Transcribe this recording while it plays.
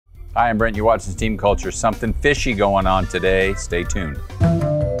Hi, I'm Brent. You're watching Steam Culture. Something fishy going on today. Stay tuned.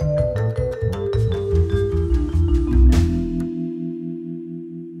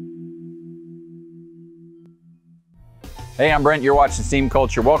 Hey, I'm Brent. You're watching Steam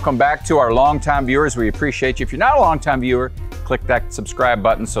Culture. Welcome back to our longtime viewers. We appreciate you. If you're not a longtime viewer, click that subscribe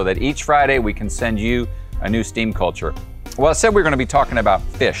button so that each Friday we can send you a new Steam Culture. Well, I said we're going to be talking about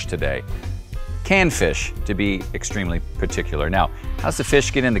fish today. Canned fish, to be extremely particular. Now, how's the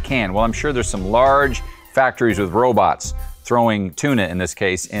fish get in the can? Well, I'm sure there's some large factories with robots throwing tuna, in this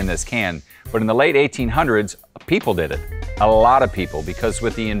case, in this can. But in the late 1800s, people did it. A lot of people, because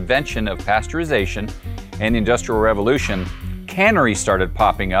with the invention of pasteurization and the Industrial Revolution, canneries started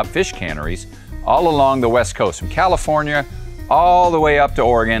popping up, fish canneries, all along the West Coast, from California all the way up to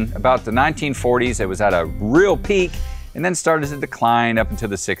Oregon. About the 1940s, it was at a real peak, and then started to decline up into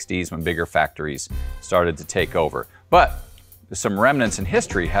the 60s when bigger factories started to take over. But some remnants in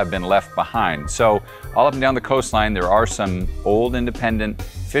history have been left behind. So all up and down the coastline, there are some old independent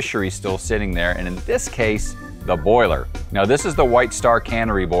fisheries still sitting there, and in this case, the boiler. Now, this is the White Star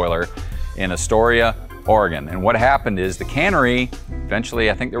Cannery Boiler in Astoria, Oregon. And what happened is the cannery,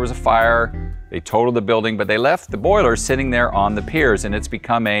 eventually, I think there was a fire, they totaled the building, but they left the boiler sitting there on the piers, and it's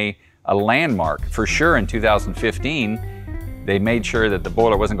become a landmark. For sure, in 2015, they made sure that the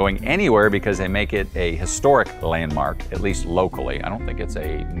boiler wasn't going anywhere because they make it a historic landmark, at least locally. I don't think it's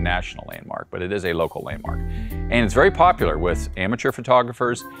a national landmark, but it is a local landmark. And it's very popular with amateur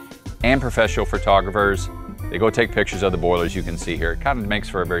photographers and professional photographers. They go take pictures of the boilers, you can see here. It kind of makes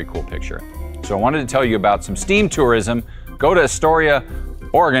for a very cool picture. So I wanted to tell you about some steam tourism. Go to Astoria,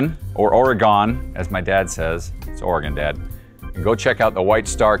 Oregon, or Oregon, as my dad says. It's Oregon, Dad. And go check out the White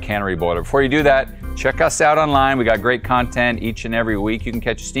Star Cannery Boiler. Before you do that, check us out online. We got great content each and every week. You can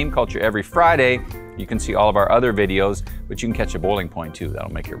catch Steam Culture every Friday. You can see all of our other videos, but you can catch a boiling point too.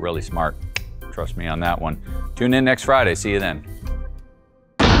 That'll make you really smart. Trust me on that one. Tune in next Friday. See you then.